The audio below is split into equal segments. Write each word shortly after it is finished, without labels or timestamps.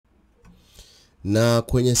Na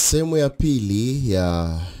kwenye sehemu ya pili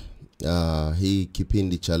ya hii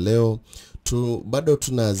kipindi cha leo bado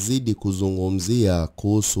tunazidi kuzungumzia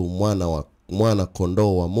kuhusu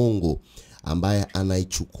mwana-kondoo wa Mungu ambaye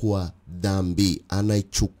anaichukua dhambi,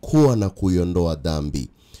 anaichukua na kuiondoa dhambi.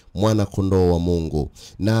 Mwana-kondoo wa Mungu.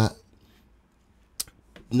 Na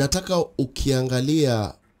nataka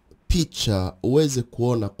ukiangalia picha uweze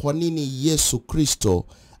kuona kwa nini Yesu Kristo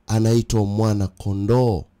anaitwa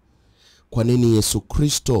mwana-kondoo. Kwa nini Yesu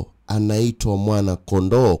Kristo anaitwa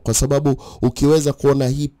mwana-kondoo? Kwa sababu ukiweza kuona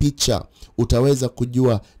hii picha utaweza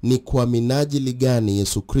kujua ni kwa minajili gani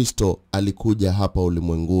Yesu Kristo alikuja hapa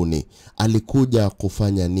ulimwenguni. Alikuja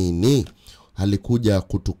kufanya nini? Alikuja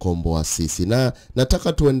kutukomboa sisi. Na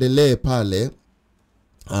nataka tuendelee pale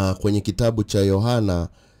kwenye kitabu cha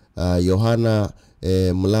Yohana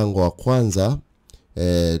mlango wa kwanza.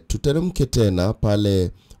 Tuteremke tena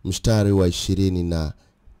pale mstari wa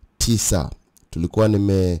 29.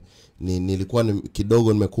 Nilikuwa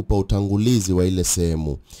kidogo nimekupa utangulizi wa ile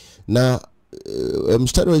sehemu. Na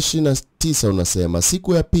mstari wa 29 unasema,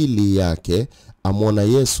 siku ya pili yake amwona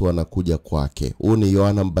Yesu anakuja kwake. Huyu ni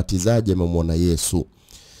Yohana Mbatizaji amemwona Yesu.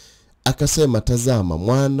 Akasema, tazama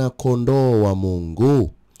mwana-kondoo wa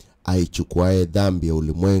Mungu aichukuaye dhambi ya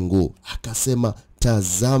ulimwengu. Akasema,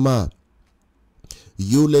 tazama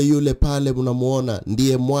yule pale mnamuona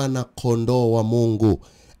ndiye mwana-kondoo wa Mungu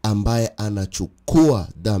ambaye anachukua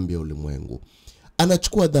dhambi ya ulimwengu.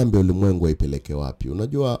 Anachukua dhambi ya ulimwengu aipeleke wapi?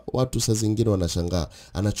 Unajua watu saa zingine wanashangaa,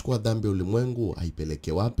 anachukua dhambi ya ulimwengu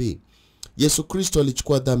aipeleke wapi? Yesu Kristo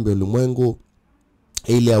alichukua dhambi ya ulimwengu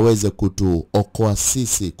ili aweze kutuokoa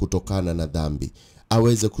sisi kutokana na dhambi.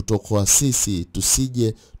 Aweze kutokoa sisi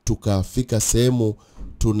tusije tukafika sehemu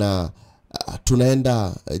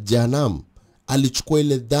tunaenda jehanamu. Alichukua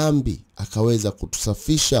ile dhambi akaweza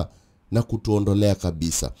kutusafisha na kutuondolea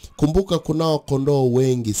kabisa. Kumbuka kunao kondoo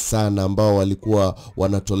wengi sana ambao walikuwa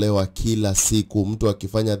wanatolewa kila siku. Mtu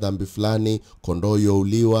akifanya dhambi fulani, kondoo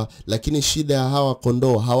yuuliwa, lakini shida ya hawa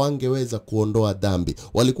kondoo hawangeweza kuondoa dhambi.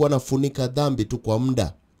 Walikuwa wanafunika dhambi tu kwa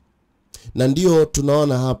muda. Na ndio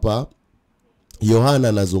tunaona hapa Yohana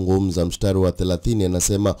anazungumza mstari wa 30,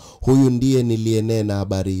 anasema, huyu ndiye niliyenena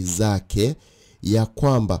habari zake ya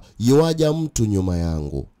kwamba yuaja mtu nyuma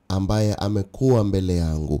yangu ambaye amekuwa mbele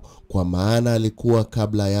yangu, kwa maana alikuwa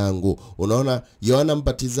kabla yangu. Unaona, Yohana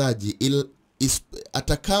Mbatizaji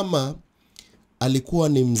hata kama alikuwa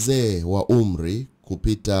ni mzee wa umri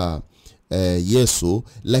kupita Yesu,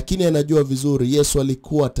 lakini anajua vizuri Yesu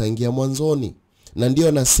alikuwa tangia mwanzoni. Na ndio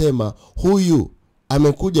anasema huyu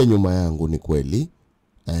amekuja nyuma yangu. Ni kweli,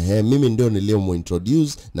 mimi ndio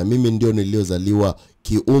niliyomuintroduce na mimi ndio niliyozaliwa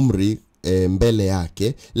kiumri mbele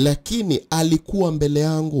yake, lakini alikuwa mbele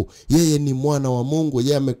yangu. Yeye ni mwana wa Mungu,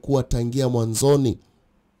 yeye amekuwa tangia mwanzoni,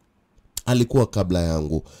 alikuwa kabla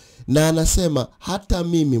yangu. Na anasema hata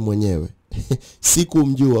mimi mwenyewe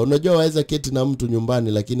sikumjua. Unajua waweza keti na mtu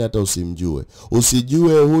nyumbani lakini hata usimjue.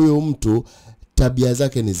 Usijue huyu mtu tabia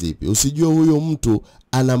zake ni zipi. Usijue huyu mtu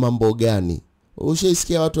ana mambo gani.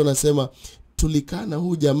 Ushaisikia watu wanasema, tulikana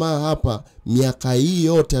huyu jamaa hapa miaka hii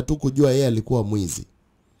yote hatukujua yeye alikuwa mwizi.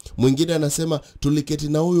 Mwingine anasema, tuliketi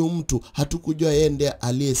na huyu mtu hatukujua yeye ndiye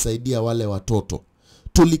aliyesaidia wale watoto.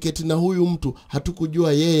 Tuliketi na huyu mtu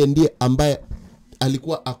hatukujua yeye ndiye ambaye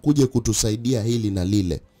alikuwa akuje kutusaidia hili na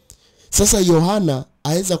lile. Sasa Yohana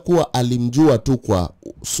aweza kuwa alimjua tu kwa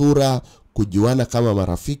sura, kujuana kama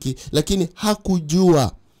marafiki, lakini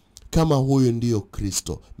hakujua kama huyu ndiyo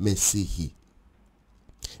Kristo Mesihi.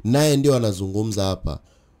 Naye ndio anazungumza hapa.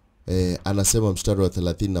 Anasema mstari wa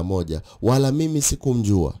 31, wala mimi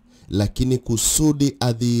sikumjua, lakini kusudi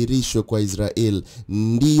adhihirishwe kwa Israeli,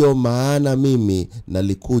 ndiyo maana mimi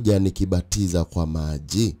nalikuja nikibatiza kwa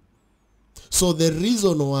maji. So the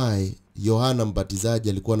reason why Yohana Mbatizaji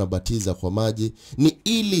alikuwa anabatiza kwa maji ni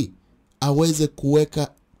ili aweze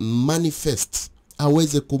kuweka manifest,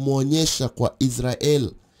 aweze kumuonyesha kwa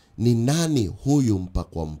Israeli ni nani huyu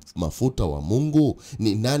mpakwa mafuta wa Mungu,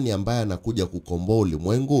 ni nani ambaye anakuja kukomboa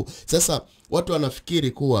ulimwengu. Sasa watu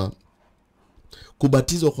wanafikiri kuwa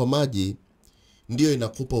kubatizwa kwa maji ndio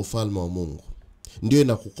inakupa ufalme wa Mungu, ndio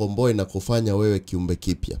inakukomboa, inakufanya wewe kiumbe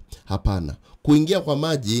kipya. Hapana. Kuingia kwa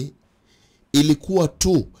maji ilikuwa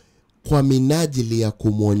tu kwa minajili ya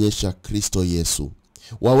kumuonyesha Kristo Yesu.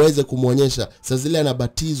 Waweze kumuonyesha saa zile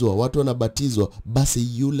anabatizwa, watu wanabatizwa,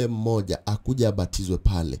 basi yule mmoja akuja abatizwe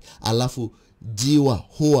pale. Alafu jiwa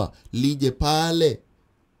huwa lije pale,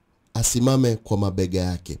 asimame kwa mabega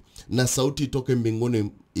yake, na sauti itoke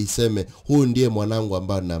mbinguni iseme, huyu ndiye mwanangu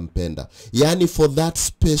ambaye nampenda. Yani for that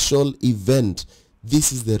special event,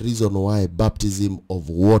 this is the reason why baptism of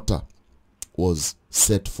water was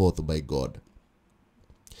set forth by God.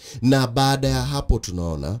 Na baada ya hapo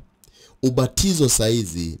tunaona ubatizo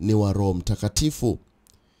saizi ni wa Roho Mtakatifu.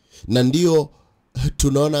 Na ndio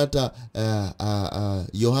tunaona hata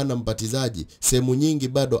Yohana Mbatizaji sehemu nyingi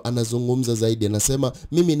bado anazungumza zaidi, anasema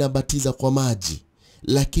mimi nabatiza kwa maji,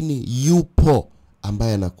 lakini yupo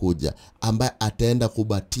ambaye anakuja, ambaye ataenda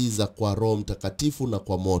kubatiza kwa Roho Mtakatifu na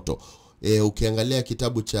kwa moto. Ukiangalia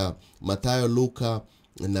kitabu cha Mathayo, Luka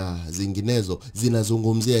na zinginezo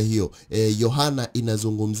zinazungumzia hiyo. Yohana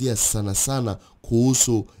inazungumzia sana sana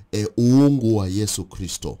kuhusu uungu wa Yesu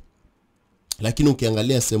Kristo. Lakini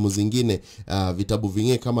ukiangalia sehemu zingine, vitabu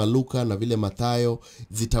vingine kama Luka na vile Mathayo,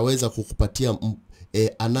 zitaweza kukupatia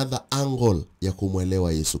another angle ya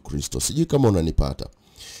kumwelewa Yesu Kristo. Sijui kama unanipata.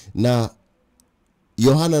 Na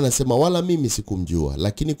Yohana anasema wala mimi sikumjua,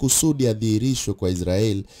 lakini kusudi adhihirishwe kwa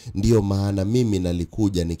Israeli, ndiyo maana mimi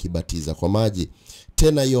nalikuja nikibatiza kwa maji.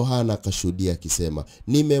 Tena Yohana akashuhudia akisema,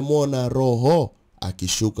 nimemwona Roho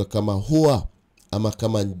akishuka kama hua ama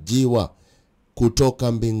kama njiwa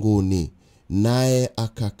kutoka mbinguni, naye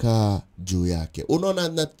akakaa juu yake. Unaona,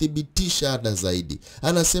 anathibitisha hata zaidi.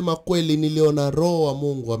 Anasema kweli niliona Roho wa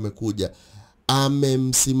Mungu amekuja,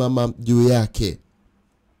 amemsimama juu yake.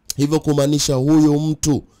 Hivyo kumaanisha huyu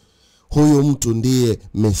mtu ndiye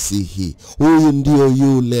Mesihi. Huyu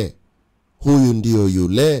ndio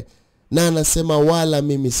yule. Na anasema wala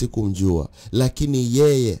mimi sikumjua, lakini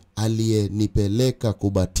yeye aliyenipeleka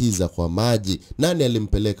kubatiza kwa maji. Nani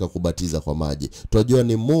alimpeleka kubatiza kwa maji? Tunajua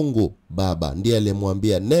ni Mungu Baba ndiye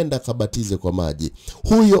aliyemwambia nenda kabatize kwa maji.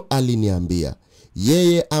 Huyo aliniambia,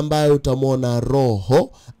 yeye ambaye utamwona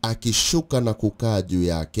Roho akishuka na kukaa juu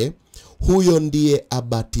yake, huyo ndiye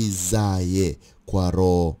abatizaye kwa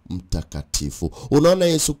Roho Mtakatifu. Unaona,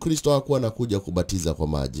 Yesu Kristo hakuwa anakuja kubatiza kwa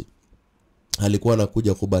maji, alikuwa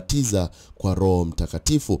anakuja kubatiza kwa Roho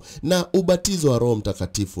Mtakatifu. Na ubatizo wa Roho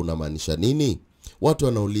Mtakatifu unamaanisha nini? Watu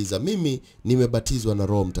wanauliza, mimi nimebatizwa na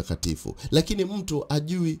Roho Mtakatifu, lakini mtu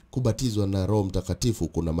ajui kubatizwa na Roho Mtakatifu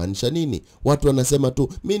kuna maanisha nini. Watu wanasema tu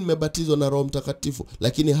mimi nimebatizwa na Roho Mtakatifu,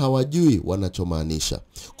 lakini hawajui wanachomaanisha.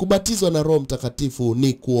 Kubatizwa na Roho Mtakatifu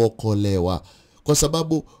ni kuokolewa, kwa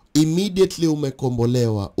sababu immediately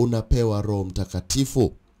umekombolewa unapewa Roho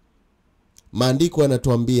Mtakatifu. Maandiko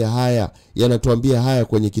yanatuambia haya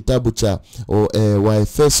kwenye kitabu cha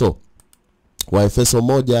Waefeso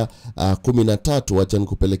 1:13. Wacha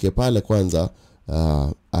nikupeleke pale kwanza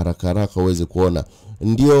haraka uweze kuona.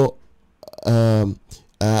 Ndio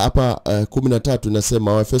hapa 13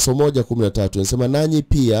 inasema, Waefeso 1:13 inasema, nanyi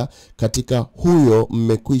pia katika huyo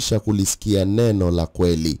mmekwisha kulisikia neno la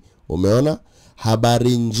kweli. Umeona?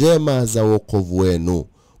 Habari njema za wokovu wenu.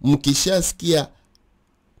 Mkishasikia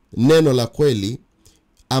neno la kweli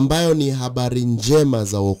ambayo ni habari njema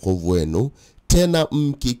za wokovu wenu, tena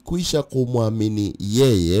mkikwisha kumwamini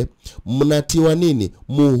yeye, mnatiwa nini?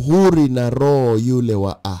 Muhuri na Roho yule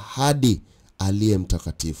wa ahadi, aliye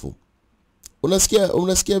Mtakatifu.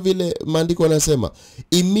 Unasikia vile maandiko yanasema,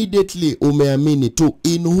 immediately umeamini tu,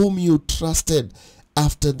 in whom you trusted,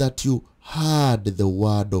 after that you heard the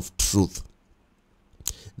word of truth,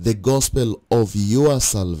 the gospel of your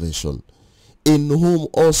salvation, in whom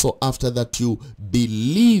also after that you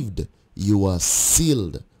believed, you are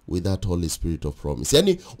sealed with that Holy Spirit of promise.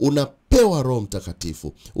 Yani unapewa Roho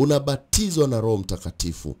Mtakatifu, unabatizwa na Roho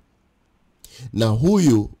Mtakatifu. Na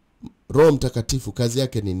huyu Roho Mtakatifu kazi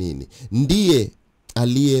yake ni nini? Ndiye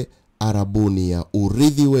aliye arabuni ya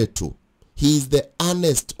urithi wetu. He is the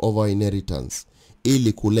earnest of our inheritance,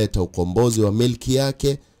 ili kuleta ukombozi wa milki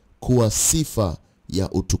yake kuwa sifa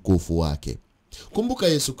ya utukufu wake. Kumbuka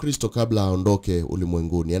Yesu Kristo kabla aondoke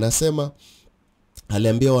ulimwenguni, anasema,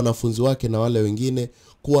 aliambia wanafunzi wake na wale wengine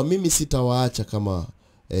kuwa mimi sitawaacha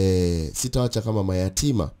kama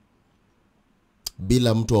mayatima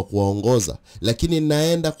bila mtu wa kuwaongoza, lakini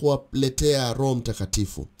naenda kuwaletea Roho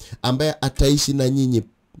Mtakatifu ambaye ataishi na nyinyi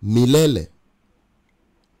milele.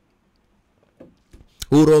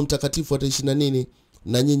 Huyu Roho Mtakatifu ataishi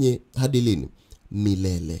na nyinyi hadi lini?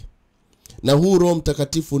 Milele. Na huu Roho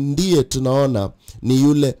Mtakatifu ndiye tunaona ni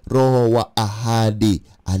yule Roho wa ahadi,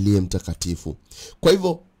 aliye Mtakatifu. Kwa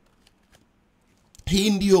hivyo hii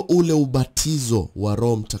ndio ule ubatizo wa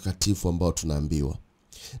Roho Mtakatifu ambao tunaambiwa.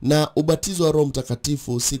 Na ubatizo wa Roho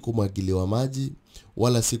Mtakatifu si kumwagiliwa maji,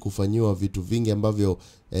 wala si kufanyiwa vitu vingi ambavyo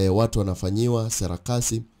watu wanafanyiwa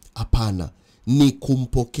sarakasi. Hapana, ni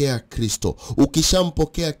kumpokea Kristo.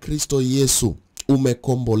 Ukishampokea Kristo Yesu,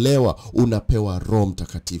 umekombolewa, unapewa Roho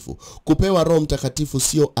Mtakatifu. Kupewa Roho Mtakatifu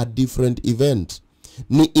sio a different event,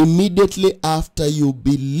 ni immediately after you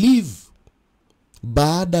believe.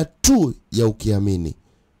 Baada tu ya ukiamini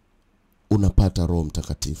unapata Roho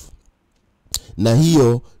Mtakatifu. Na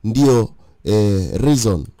hiyo ndio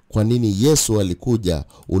reason kwa nini Yesu alikuja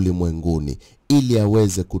ulimwenguni, ili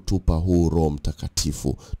aweze kutupa huu Roho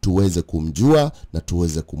Mtakatifu, tuweze kumjua na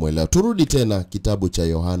tuweze kumwelewa. Turudi tena kitabu cha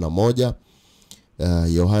Yohana 1,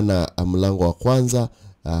 Yohana mlango wa kwanza,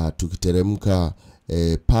 tukiteremka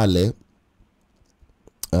pale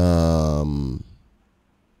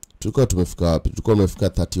tulikuwa tumefika wapi? Tulikuwa tumefika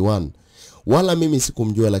 31. Wala mimi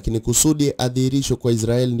sikumjua, lakini kusudi adhihirisho kwa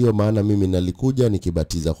Israeli, ndio maana mimi nalikuja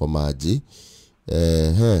nikibatiza kwa maji.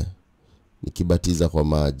 Nikibatiza kwa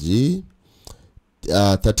maji.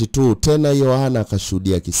 32. Tena Yohana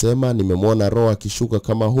akashuhudia akisema, nimemwona Roho akishuka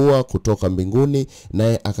kama hua kutoka mbinguni,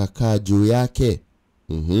 naye akakaa juu yake.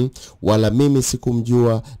 Wala mimi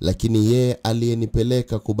sikumjua, lakini yeye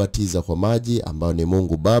aliyenipeleka kubatiza kwa maji, ambao ni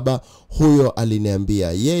Mungu Baba, huyo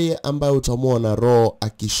aliniambia, yeye ambaye utamwona Roho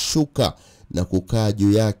akishuka na kukaa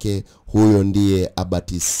juu yake, huyo ndiye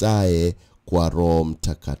abatisaye kwa Roho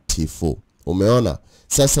Mtakatifu. Umeona?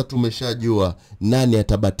 Sasa tumeshajua nani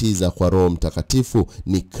atabatiza kwa Roho Mtakatifu,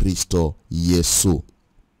 ni Kristo Yesu.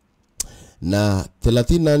 Na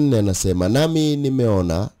 34 anasema, nami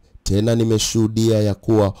nimeona tena nimeshuhudia ya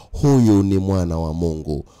kuwa huyu ni mwana wa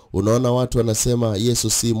Mungu. Unaona, watu wanasema Yesu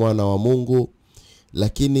si mwana wa Mungu,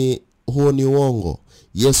 lakini huo ni uongo.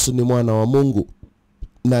 Yesu ni mwana wa Mungu,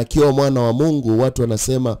 na akiwa mwana wa Mungu, watu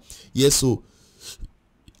wanasema Yesu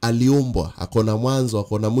aliumbwa, akona mwanzo,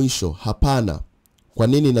 akona mwisho. Hapana. Kwa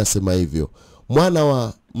nini nasema hivyo?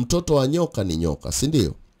 Mtoto wa nyoka ni nyoka, si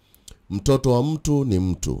ndio? Mtoto wa mtu ni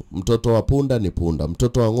mtu, mtoto wa punda ni punda,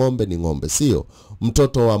 mtoto wa ng'ombe ni ng'ombe, sio?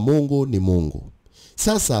 Mtoto wa Mungu ni Mungu.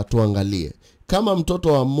 Sasa tuangalie, kama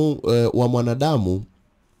mtoto wa mwanadamu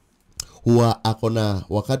huwa akona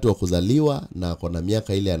wakati wa kuzaliwa na akona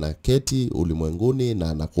miaka ile anaketi ulimwenguni na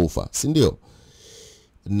anakufa, si ndio?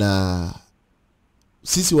 Na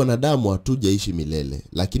sisi wanadamu hatujaishi milele,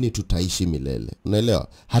 lakini tutaishi milele. Unaelewa?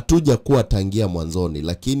 Hatuja kuwa tangia mwanzoni,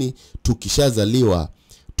 lakini tukishazaliwa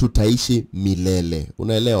tutaishi milele.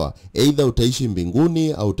 Unaelewa? Either utaishi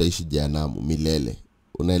mbinguni au utaishi jehanamu milele.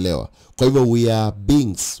 Unaelewa? Kwa hivyo we are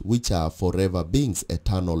beings which are forever beings,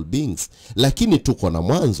 eternal beings, lakini tuko na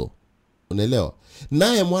mwanzo. Unaelewa?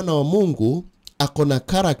 Naye mwana wa Mungu akona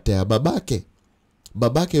character ya babake.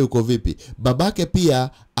 Babake yuko vipi? Babake pia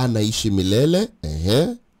anaishi milele.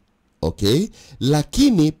 Okay.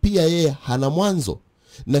 Lakini pia yeye hana mwanzo.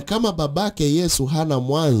 Na kama babake Yesu hana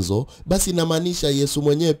mwanzo, basi inamaanisha Yesu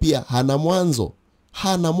mwenyewe pia hana mwanzo.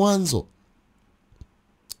 Hana mwanzo.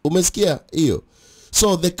 Umesikia hiyo?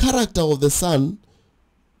 So the character of the Son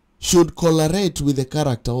should correlate with the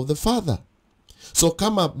character of the Father. So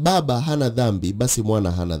kama baba hana dhambi, basi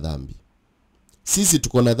mwana hana dhambi. Sisi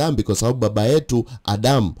tuko na dhambi kwa sababu baba yetu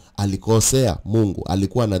Adam alikosea Mungu,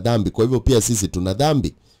 alikuwa na dhambi. Kwa hivyo pia sisi tuna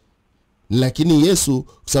dhambi. Lakini Yesu,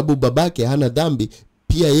 kwa sababu babake hana dhambi,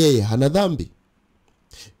 pia yeye hana dhambi.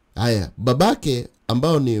 Haya, babake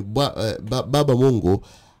ambao ni baba Mungu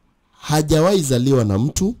hajawahi zaliwa na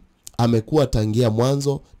mtu, amekuwa tangia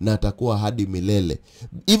mwanzo na atakuwa hadi milele.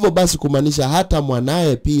 Hivyo basi kumaanisha hata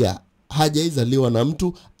mwanae pia hajaizaliwa na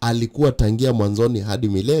mtu, alikuwa tangia mwanzoni hadi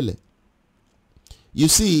milele. You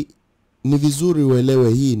see, ni vizuri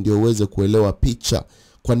uelewe hii ndio uweze kuelewa picha.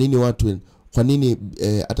 Kwa nini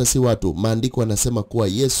hata si watu, maandiko yanasema kuwa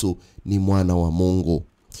Yesu ni mwana wa Mungu.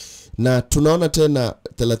 Na tunaona tena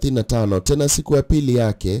 35, tena siku ya pili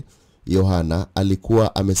yake Yohana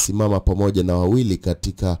alikuwa amesimama pamoja na wawili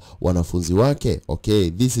katika wanafunzi wake. Okay,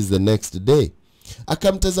 this is the next day.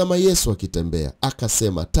 Akamtazama Yesu akitembea,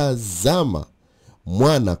 akasema, tazama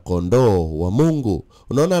Mwana-Kondoo wa Mungu.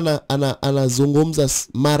 Unaona, anazungumza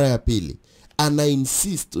mara ya pili. Ana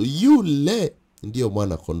insist yule ndio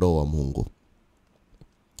Mwana-Kondoo wa Mungu.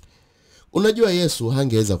 Unajua Yesu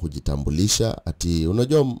hangeweza kujitambulisha ati,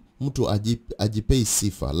 unajua mtu ajipei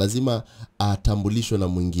sifa, lazima atambulishwe na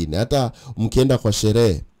mwingine. Hata mkienda kwa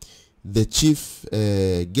sherehe, the chief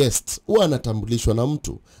guest huwa anatambulishwa na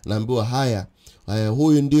mtu. Naambiwa haya,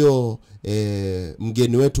 huyu ndio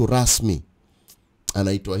mgeni wetu rasmi.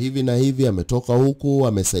 Anaitwa hivi na hivi, ametoka huku,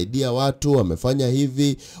 amesaidia watu, amefanya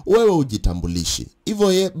hivi. Wewe ujitambulishi.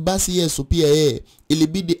 Hivyo basi Yesu pia yeye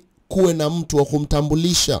ilibidi kuwe na mtu wa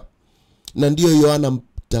kumtambulisha. Na ndio Yohana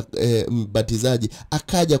mbatizaji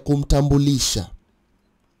akaja kumtambulisha.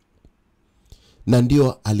 Na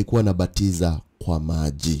ndio alikuwa anabatiza kwa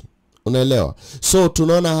maji. Unaelewa? So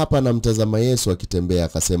tunaona hapa anamtazama Yesu akitembea,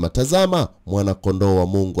 akasema, tazama Mwana-Kondoo wa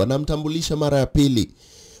Mungu. Anamtambulisha mara ya pili.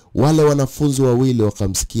 Wale wanafunzi wawili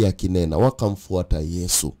wakamsikia akinena, wakamfuata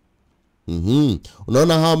Yesu.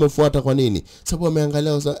 Unaona hawa wamefuata kwa nini? Sababu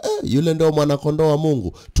wameangalia yule ndio Mwana-Kondoo wa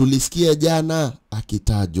Mungu. Tulisikia jana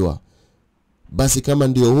akitajwa. Basi kama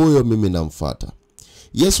ndio huyo, mimi namfuata.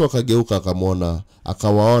 Yesu akageuka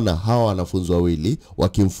akawaona hawa wanafunzi wawili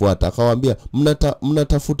wakimfuata. Akawaambia,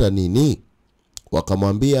 mnatafuta nini?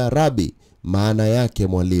 Wakamwambia, Rabi, maana yake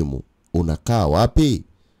mwalimu, unakaa wapi?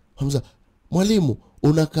 Hamza, mwalimu,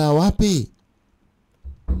 unakaa wapi?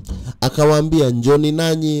 Akawaambia, njoni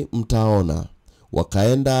nanyi mtaona.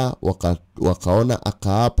 Wakaenda wakaona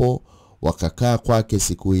akaapo, wakakaa kwake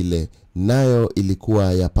siku ile, nayo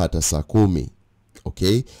ilikuwa yapata saa 10.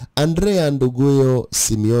 Okay. Andrea nduguyo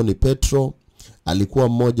Simioni Petro alikuwa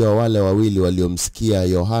mmoja wa wale wawili waliomsikia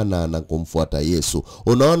Yohana na kumfuata Yesu.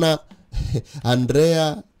 Unaona,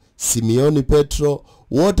 Andrea, Simioni Petro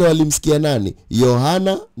wote walimsikia nani?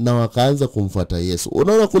 Yohana, na wakaanza kumfuata Yesu.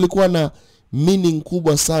 Unaona, kulikuwa na meaning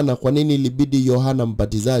kubwa sana kwa nini ilibidi Yohana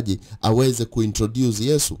Mbatizaji aweze kuintroduce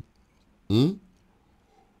Yesu.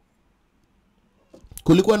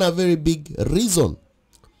 Kulikuwa na very big reason.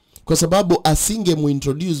 Kwa sababu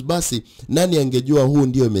asingemuintroduce, basi nani angejua huu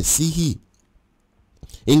ndio Mesihi?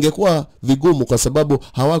 Ingekuwa vigumu, kwa sababu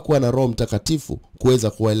hawakuwa na Roho Mtakatifu kuweza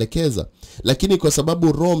kuwaelekeza. Lakini kwa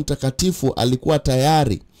sababu Roho Mtakatifu alikuwa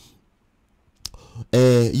tayari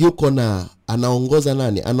yuko na anaongoza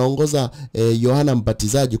nani? Anaongoza Yohana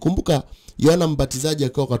Mbatizaji. Kumbuka Yohana Mbatizaji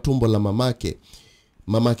akiwa kwa tumbo la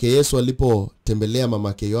mamake Yesu alipotembelea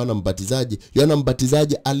mamake Yohana Mbatizaji, Yohana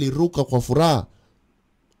Mbatizaji aliruka kwa furaha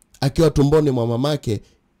akiwa tumboni mwa mamake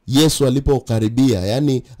Yesu alipokaribia.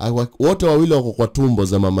 Yani wote wawili wako kwa tumbo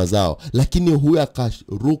za mama zao, lakini huyu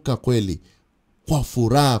akaruka kweli kwa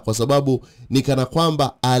furaha, kwa sababu ni kana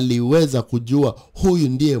kwamba aliweza kujua huyu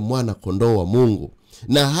ndiye Mwana-Kondoo wa Mungu.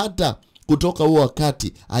 Na hata kutoka huo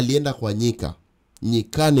wakati alienda kwa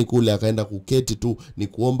nyikani kule, akaenda kuketi tu ni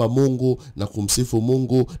kuomba Mungu na kumsifu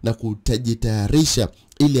Mungu na kujitayarisha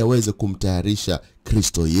ili aweze kumtayarisha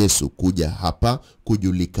Kristo Yesu kuja hapa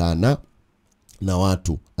kujulikana na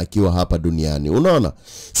watu akiwa hapa duniani. Unaona?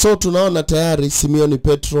 So tunaona tayari Simioni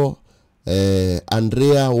Petro,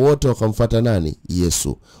 Andrea wote wakamfuata nani?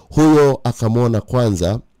 Yesu. Huyo akamwona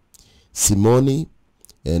kwanza Simoni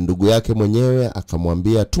ndugu yake mwenyewe,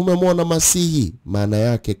 akamwambia, tumemwona Masihi, maana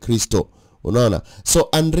yake Kristo. Unaona? So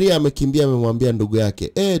Andrea amekimbia amemwambia ndugu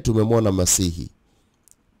yake, tumemwona Masihi.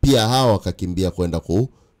 Pia hawa wakakimbia kwenda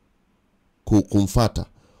kumfuata.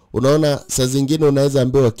 Unaona, saa zingine unaweza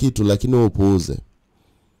ambiwa kitu lakini upuuze.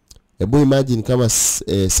 Hebu imagine kama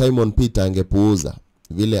Simon Peter angepuuza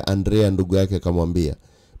vile Andrea ndugu yake akamwambia,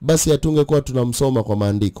 basi hatungekuwa tunamsoma kwa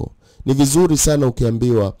maandiko. Ni vizuri sana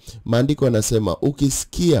ukiambiwa maandiko yanasema,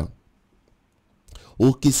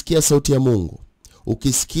 ukisikia sauti ya Mungu,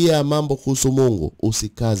 ukisikia mambo kuhusu Mungu,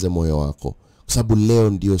 usikaze moyo wako, kwa sababu leo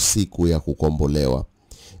ndio siku ya kukombolewa.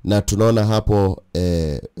 Na tunaona hapo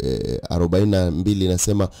 42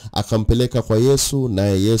 inasema, akampeleka kwa Yesu,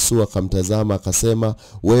 naye Yesu akamtazama akasema,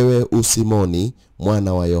 wewe Usimoni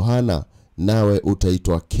mwana wa Yohana, nawe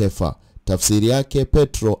utaitwa Kefa. Tafsiri yake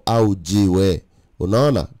Petro au jiwe.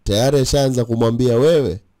 Unaona, tayari ashaanza kumwambia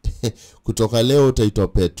wewe kutoka leo utaitwa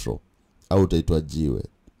Petro au utaitwa jiwe.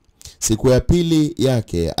 Siku ya pili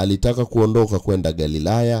yake alitaka kuondoka kwenda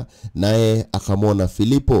Galilaya, naye akamwona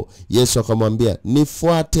Filipo. Yesu akamwambia,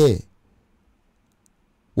 nifuate.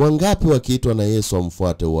 Wangapi wakiitwa na Yesu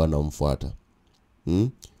amfuate wanamfuata?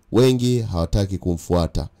 Wengi hawataki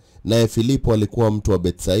kumfuata. Naye Filipo alikuwa mtu wa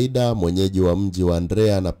Bethsaida, mwenyeji wa mji wa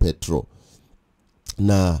Andrea na Petro.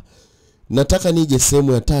 Na nataka nije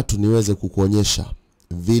sehemu ya 3 niweze kukuonyesha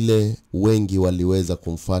vile wengi waliweza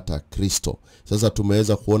kumfuata Kristo. Sasa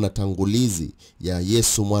tumeweza kuona tangulizi ya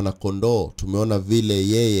Yesu Mwana-Kondoo. Tumeona vile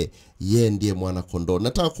yeye ndiye Mwana-Kondoo.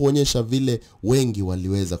 Nataka kuonyesha vile wengi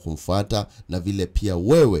waliweza kumfuata na vile pia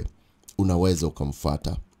wewe unaweza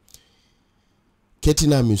ukamfuata. Keti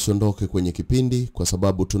nami usiondoke kwenye kipindi, kwa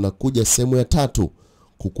sababu tunakuja sehemu ya 3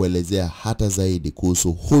 kukuelezea hata zaidi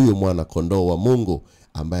kuhusu huyu Mwana-Kondoo wa Mungu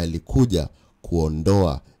ambaye alikuja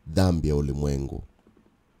kuondoa dhambi ya ulimwengu.